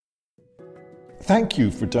Thank you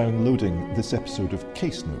for downloading this episode of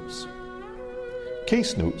Case Notes.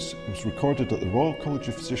 Case Notes was recorded at the Royal College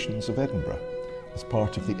of Physicians of Edinburgh as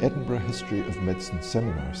part of the Edinburgh History of Medicine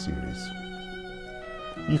Seminar Series.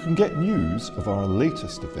 You can get news of our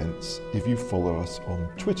latest events if you follow us on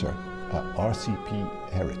Twitter at RCP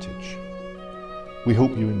Heritage. We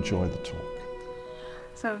hope you enjoy the talk.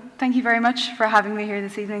 So thank you very much for having me here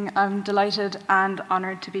this evening. I'm delighted and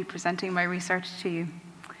honoured to be presenting my research to you.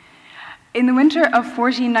 In the winter of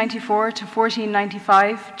 1494 to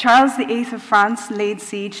 1495, Charles VIII of France laid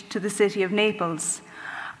siege to the city of Naples.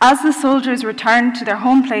 As the soldiers returned to their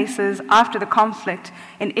home places after the conflict,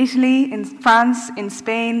 in Italy, in France, in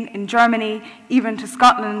Spain, in Germany, even to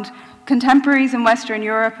Scotland, contemporaries in Western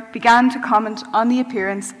Europe began to comment on the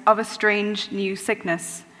appearance of a strange new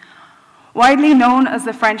sickness. Widely known as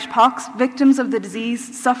the French pox, victims of the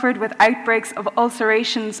disease suffered with outbreaks of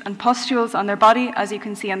ulcerations and pustules on their body, as you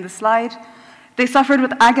can see on the slide. They suffered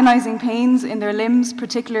with agonizing pains in their limbs,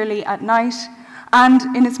 particularly at night, and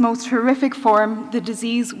in its most horrific form, the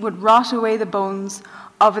disease would rot away the bones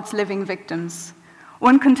of its living victims.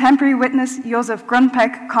 One contemporary witness, Joseph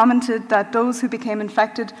Grunpeck, commented that those who became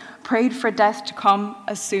infected prayed for death to come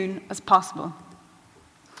as soon as possible.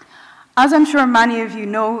 As I'm sure many of you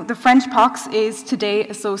know, the French pox is today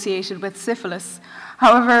associated with syphilis.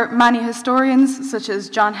 However, many historians, such as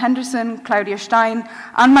John Henderson, Claudia Stein,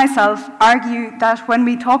 and myself, argue that when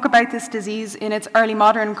we talk about this disease in its early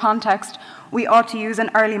modern context, we ought to use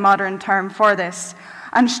an early modern term for this.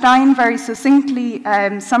 And Stein very succinctly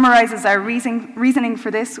summarizes our reasoning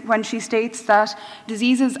for this when she states that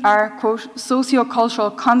diseases are, quote,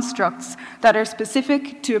 sociocultural constructs that are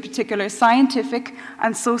specific to a particular scientific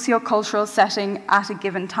and sociocultural setting at a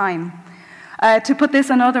given time. To put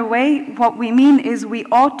this another way, what we mean is we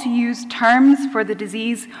ought to use terms for the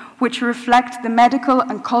disease which reflect the medical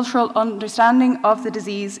and cultural understanding of the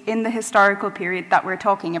disease in the historical period that we're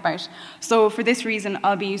talking about. So for this reason,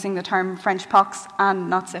 I'll be using the term French pox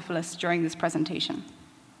and not syphilis during this presentation.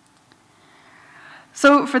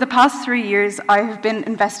 So for the past 3 years, I have been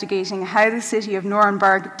investigating how the city of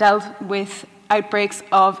Nuremberg dealt with outbreaks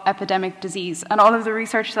of epidemic disease. And all of the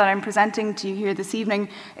research that I'm presenting to you here this evening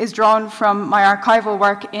is drawn from my archival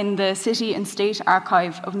work in the City and State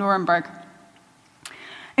Archive of Nuremberg.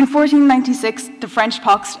 In 1496, the French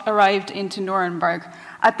pox arrived into Nuremberg.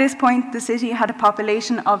 At this point, the city had a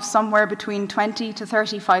population of somewhere between 20 to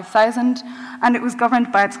 35,000, and it was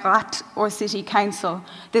governed by its Rat, or city council.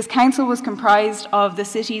 This council was comprised of the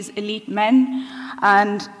city's elite men,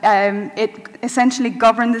 and it essentially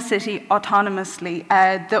governed the city autonomously.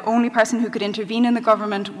 The only person who could intervene in the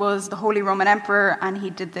government was the Holy Roman Emperor, and he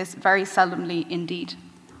did this very seldomly indeed.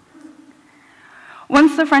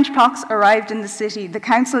 Once the French pox arrived in the city, the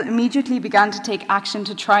council immediately began to take action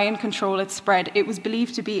to try and control its spread. It was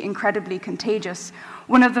believed to be incredibly contagious.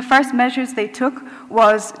 One of the first measures they took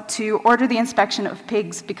was to order the inspection of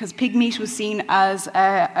pigs, because pig meat was seen as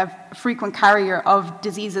a frequent carrier of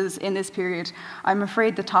diseases in this period. I'm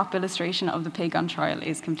afraid the top illustration of the pig on trial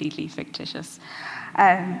is completely fictitious.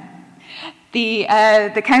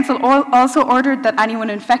 The council also ordered that anyone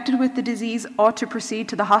infected with the disease ought to proceed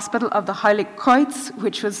to the hospital of the Heilig Kreuz,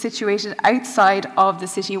 which was situated outside of the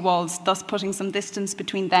city walls, thus putting some distance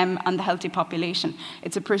between them and the healthy population.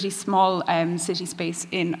 It's a pretty small city space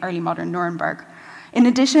in early modern Nuremberg. In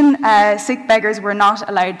addition, sick beggars were not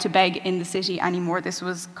allowed to beg in the city anymore. This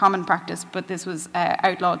was common practice, but this was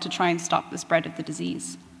outlawed to try and stop the spread of the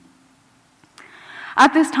disease.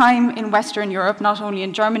 At this time in Western Europe, not only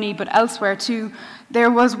in Germany but elsewhere too, there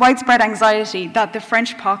was widespread anxiety that the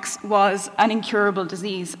French pox was an incurable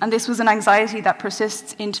disease, and this was an anxiety that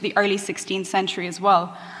persists into the early 16th century as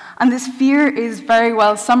well. And this fear is very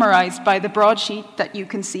well summarized by the broadsheet that you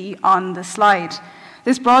can see on the slide.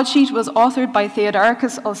 This broadsheet was authored by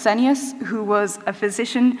Theodoricus Olsenius, who was a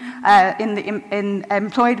physician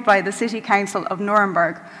employed by the City Council of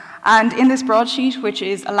Nuremberg. And in this broadsheet, which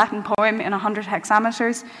is a Latin poem in 100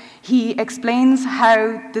 hexameters, he explains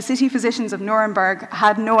how the city physicians of Nuremberg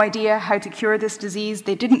had no idea how to cure this disease.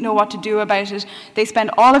 They didn't know what to do about it. They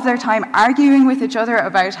spent all of their time arguing with each other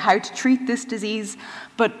about how to treat this disease,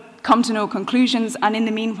 but come to no conclusions. And in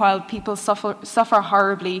the meanwhile, people suffer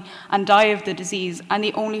horribly and die of the disease. And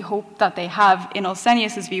the only hope that they have, in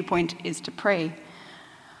Olsenius' viewpoint, is to pray.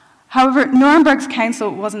 However, Nuremberg's council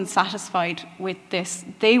wasn't satisfied with this.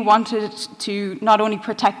 They wanted to not only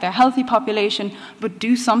protect their healthy population, but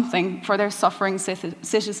do something for their suffering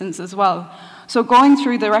citizens as well. So going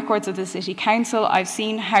through the records of the city council, I've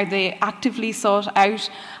seen how they actively sought out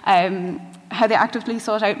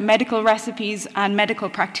medical recipes and medical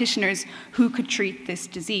practitioners who could treat this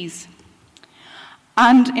disease.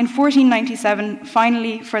 And in 1497,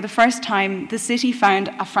 finally, for the first time, the city found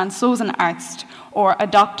a Franzosenarzt, or a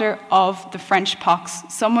doctor of the French pox,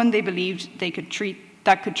 someone they believed that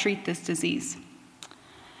could treat this disease.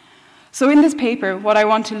 So in this paper, what I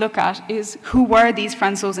want to look at is who were these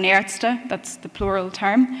Franzosenärzte, that's the plural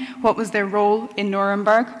term, what was their role in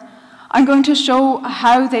Nuremberg. I'm going to show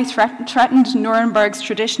how they threatened Nuremberg's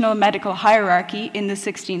traditional medical hierarchy in the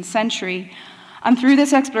 16th century. And through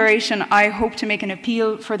this exploration, I hope to make an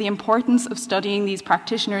appeal for the importance of studying these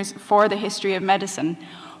practitioners for the history of medicine.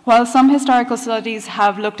 While some historical studies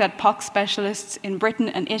have looked at pox specialists in Britain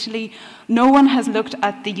and Italy, no one has looked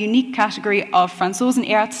at the unique category of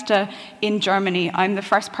Franzosenärzte in Germany. I'm the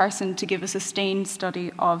first person to give a sustained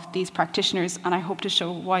study of these practitioners, and I hope to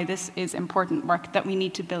show why this is important work that we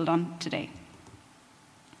need to build on today.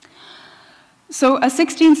 So a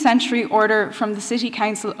 16th century order from the City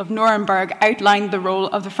Council of Nuremberg outlined the role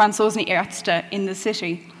of the Franzosenärzte in the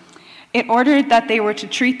city. It ordered that they were to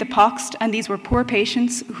treat the pox, and these were poor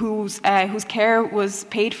patients whose care was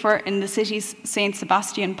paid for in the city's St.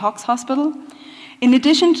 Sebastian Pox Hospital. In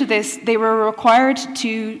addition to this, they were required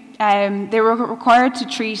to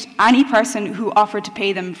treat any person who offered to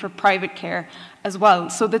pay them for private care as well,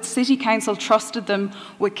 so that the City Council trusted them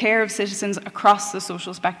with care of citizens across the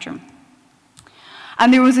social spectrum.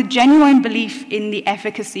 And there was a genuine belief in the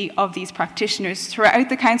efficacy of these practitioners. Throughout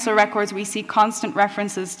the council records, we see constant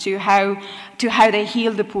references to how they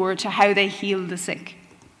heal the poor, to how they heal the sick.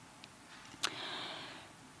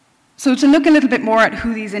 So to look a little bit more at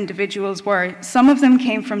who these individuals were, some of them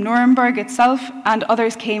came from Nuremberg itself and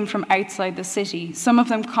others came from outside the city. Some of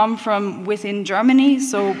them come from within Germany,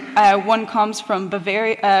 so one comes from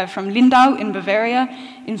Lindau in Bavaria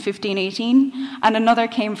in 1518, and another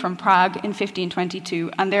came from Prague in 1522,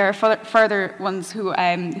 and there are further ones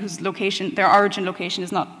whose their origin location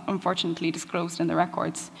is not unfortunately disclosed in the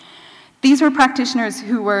records. These were practitioners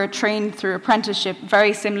who were trained through apprenticeship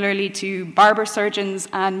very similarly to barber surgeons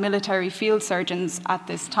and military field surgeons at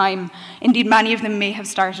this time. Indeed, many of them may have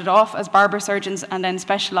started off as barber surgeons and then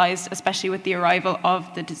specialized, especially with the arrival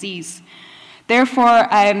of the disease. Therefore,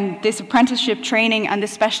 this apprenticeship training and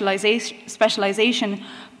this specialization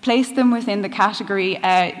placed them within the category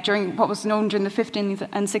during what was known during the 15th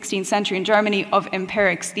and 16th century in Germany of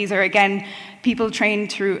empirics. These are, again, people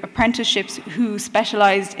trained through apprenticeships who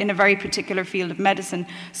specialized in a very particular field of medicine.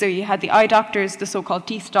 So you had the eye doctors, the so-called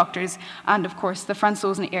teeth doctors, and of course the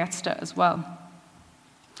Franzosenärzte as well.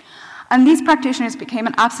 And these practitioners became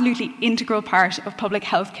an absolutely integral part of public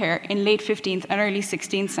health care in late 15th and early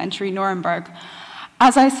 16th century Nuremberg.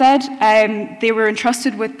 As I said, they were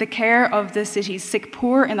entrusted with the care of the city's sick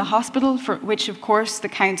poor in the hospital, for which, of course, the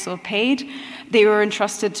council paid. They were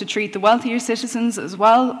entrusted to treat the wealthier citizens as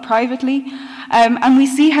well, privately. And we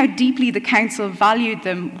see how deeply the council valued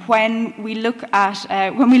them when we look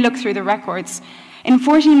through the records. In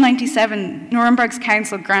 1497, Nuremberg's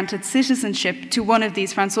council granted citizenship to one of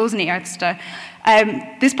these Franzosenärzte.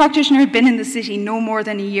 This practitioner had been in the city no more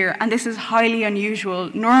than a year, and this is highly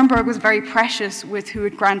unusual. Nuremberg was very precious with who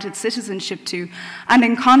it granted citizenship to. And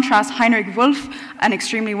in contrast, Heinrich Wolff, an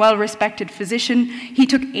extremely well-respected physician, he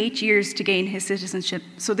took 8 years to gain his citizenship.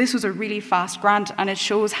 So this was a really fast grant, and it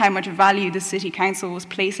shows how much value the city council was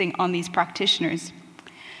placing on these practitioners.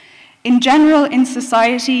 In general, in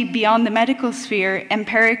society beyond the medical sphere,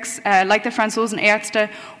 empirics, like the Franzosenärzte,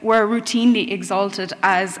 were routinely exalted,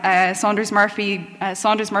 as Saunders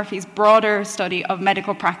Murphy's broader study of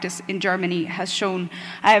medical practice in Germany has shown.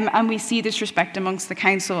 And we see this respect amongst the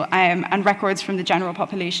council and records from the general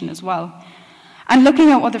population as well. And looking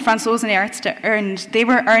at what the Franzosenärzte earned, they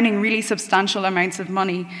were earning really substantial amounts of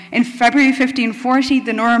money. In February 1540,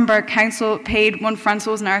 the Nuremberg Council paid one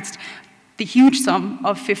Franzosenarzt the huge sum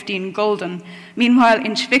of 15 gulden. Meanwhile,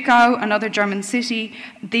 in Zwickau, another German city,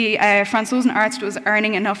 the Franzosenarzt was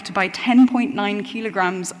earning enough to buy 10.9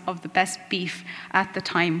 kilograms of the best beef at the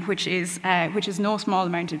time, which is no small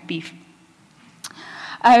amount of beef.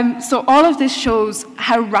 So all of this shows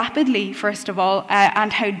how rapidly, first of all,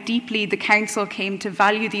 and how deeply the council came to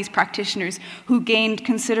value these practitioners who gained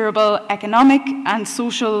considerable economic and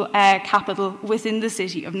social capital within the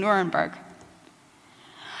city of Nuremberg.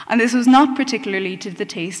 And this was not particularly to the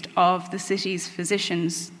taste of the city's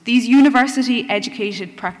physicians. These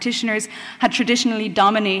university-educated practitioners had traditionally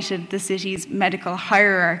dominated the city's medical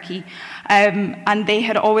hierarchy, and they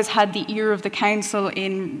had always had the ear of the council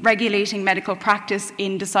in regulating medical practice,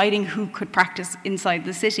 in deciding who could practice inside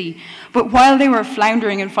the city. But while they were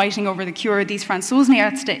floundering and fighting over the cure, these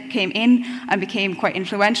Franzosenärzte came in and became quite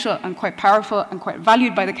influential and quite powerful and quite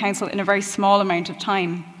valued by the council in a very small amount of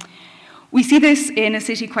time. We see this in a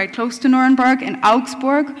city quite close to Nuremberg, in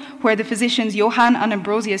Augsburg, where the physicians Johann and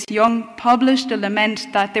Ambrosius Jung published a lament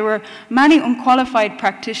that there were many unqualified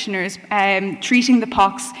practitioners treating the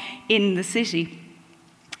pox in the city.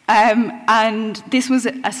 And this was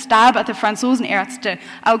a stab at the Franzosenärzte.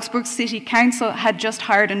 Augsburg City Council had just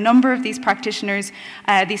hired a number of these practitioners,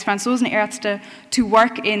 these Franzosenärzte, to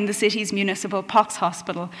work in the city's municipal pox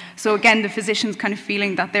hospital. So again, the physicians kind of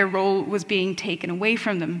feeling that their role was being taken away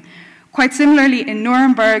from them. Quite similarly, in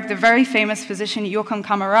Nuremberg, the very famous physician Johann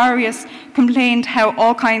Camerarius complained how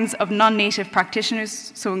all kinds of non-native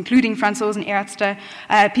practitioners, so including Franzosenärzte,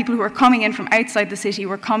 people who were coming in from outside the city,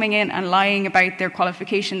 were coming in and lying about their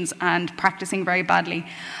qualifications and practicing very badly.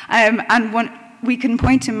 We can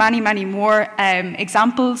point to many, many more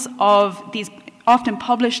examples of these often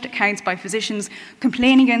published accounts by physicians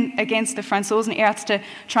complaining against the Franzosenärzte,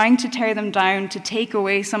 trying to tear them down, to take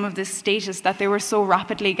away some of this status that they were so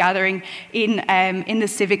rapidly gathering in the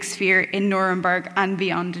civic sphere in Nuremberg and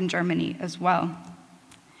beyond in Germany as well.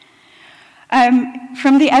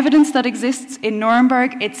 From the evidence that exists in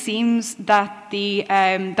Nuremberg, it seems that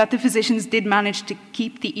the physicians did manage to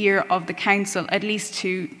keep the ear of the council, at least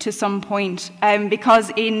to some point,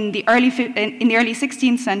 because in the early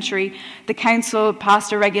 16th century, the council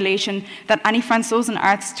passed a regulation that any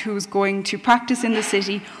Franzosenarzt who was going to practice in the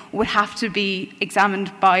city would have to be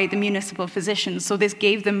examined by the municipal physicians. So this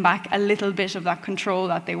gave them back a little bit of that control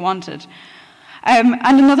that they wanted. And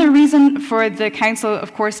another reason for the council,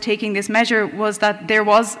 of course, taking this measure was that there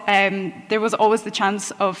was always the chance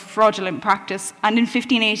of fraudulent practice. And in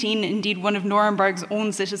 1518, indeed, one of Nuremberg's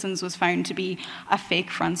own citizens was found to be a fake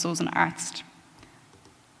Franzosenarzt.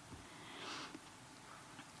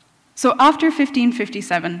 So after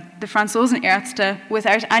 1557, the Franzosenärzte,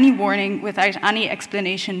 without any warning, without any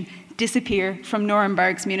explanation, disappear from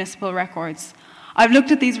Nuremberg's municipal records. I've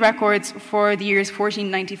looked at these records for the years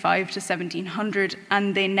 1495 to 1700,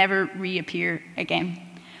 and they never reappear again.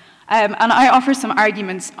 And I offer some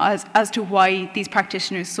arguments as to why these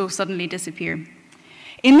practitioners so suddenly disappear.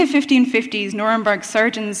 In the 1550s, Nuremberg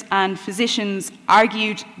surgeons and physicians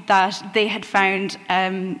argued that they had found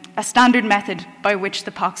a standard method by which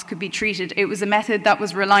the pox could be treated. It was a method that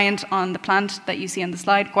was reliant on the plant that you see on the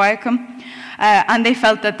slide, guaiacum, and they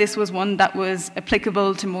felt that this was one that was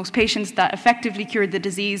applicable to most patients, that effectively cured the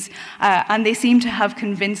disease, and they seem to have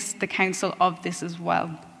convinced the council of this as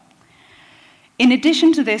well. In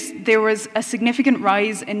addition to this, there was a significant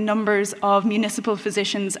rise in numbers of municipal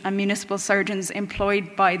physicians and municipal surgeons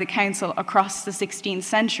employed by the council across the 16th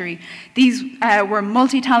century. These were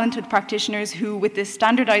multi-talented practitioners who, with this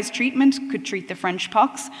standardized treatment, could treat the French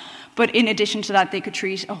pox, but in addition to that, they could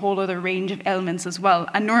treat a whole other range of ailments as well.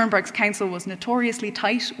 And Nuremberg's council was notoriously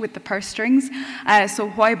tight with the purse strings, so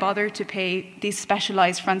why bother to pay these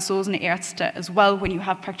specialized Franzosenärzte as well when you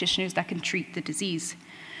have practitioners that can treat the disease?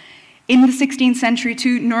 In the 16th century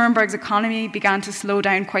too, Nuremberg's economy began to slow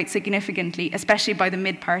down quite significantly, especially by the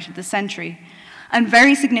mid-part of the century. And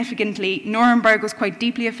very significantly, Nuremberg was quite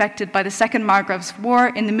deeply affected by the Second Margrave's War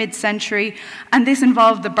in the mid-century, and this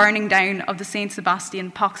involved the burning down of the St.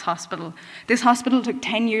 Sebastian Pox Hospital. This hospital took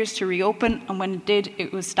 10 years to reopen, and when it did,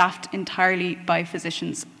 it was staffed entirely by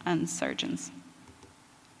physicians and surgeons.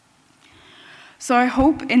 So I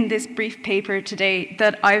hope in this brief paper today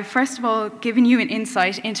that I've first of all given you an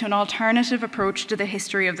insight into an alternative approach to the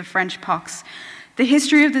history of the French pox. The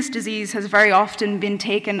history of this disease has very often been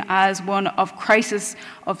taken as one of crisis,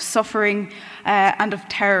 of suffering, and of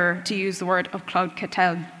terror, to use the word of Claude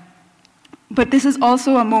Catel. But this is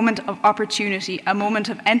also a moment of opportunity, a moment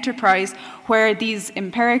of enterprise, where these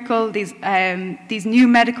empirical, these new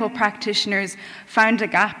medical practitioners found a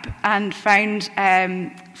gap and found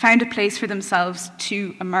a place for themselves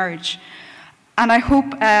to emerge. And I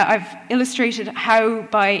hope I've illustrated how,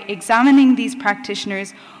 by examining these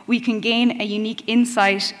practitioners, we can gain a unique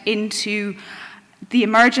insight into the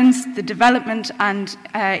emergence, the development, and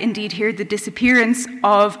indeed here the disappearance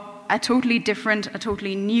of a totally different, a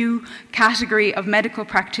totally new category of medical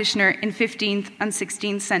practitioner in 15th and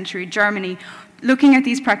 16th century Germany. Looking at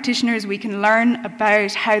these practitioners, we can learn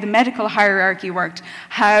about how the medical hierarchy worked,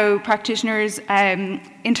 how practitioners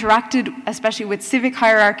interacted, especially with civic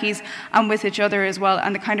hierarchies and with each other as well,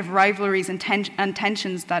 and the kind of rivalries and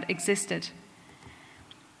tensions that existed.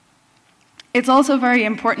 It's also very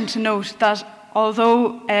important to note that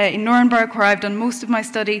although in Nuremberg, where I've done most of my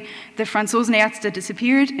study, the Franzosenärzte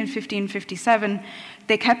disappeared in 1557,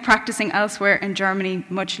 they kept practicing elsewhere in Germany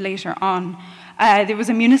much later on. There was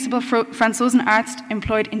a municipal Franzosenarzt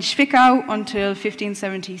employed in Zwickau until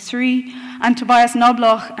 1573, and Tobias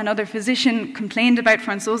Knobloch, another physician, complained about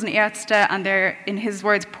Franzosenärzte and their, in his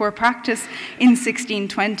words, poor practice in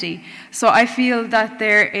 1620. So I feel that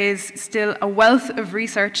there is still a wealth of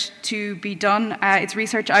research to be done. It's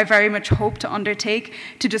research I very much hope to undertake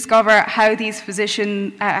to discover how these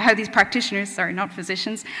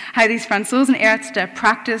Franzosenärzte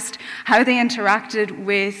practiced, how they interacted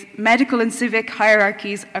with medical and civic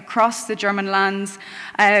hierarchies across the German lands,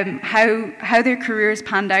 how their careers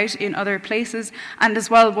panned out in other places, and as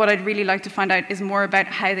well what I'd really like to find out is more about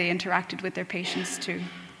how they interacted with their patients too.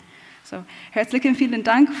 So, herzlichen vielen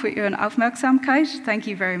Dank für Ihre Aufmerksamkeit. Thank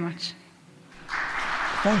you very much.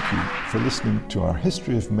 Thank you for listening to our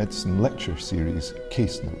History of Medicine lecture series,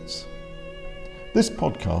 Case Notes. This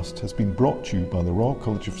podcast has been brought to you by the Royal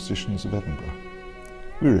College of Physicians of Edinburgh.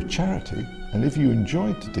 We're a charity, and if you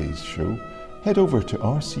enjoyed today's show, head over to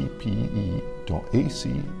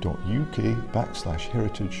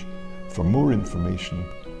rcpe.ac.uk/heritage for more information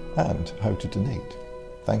and how to donate.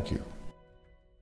 Thank you.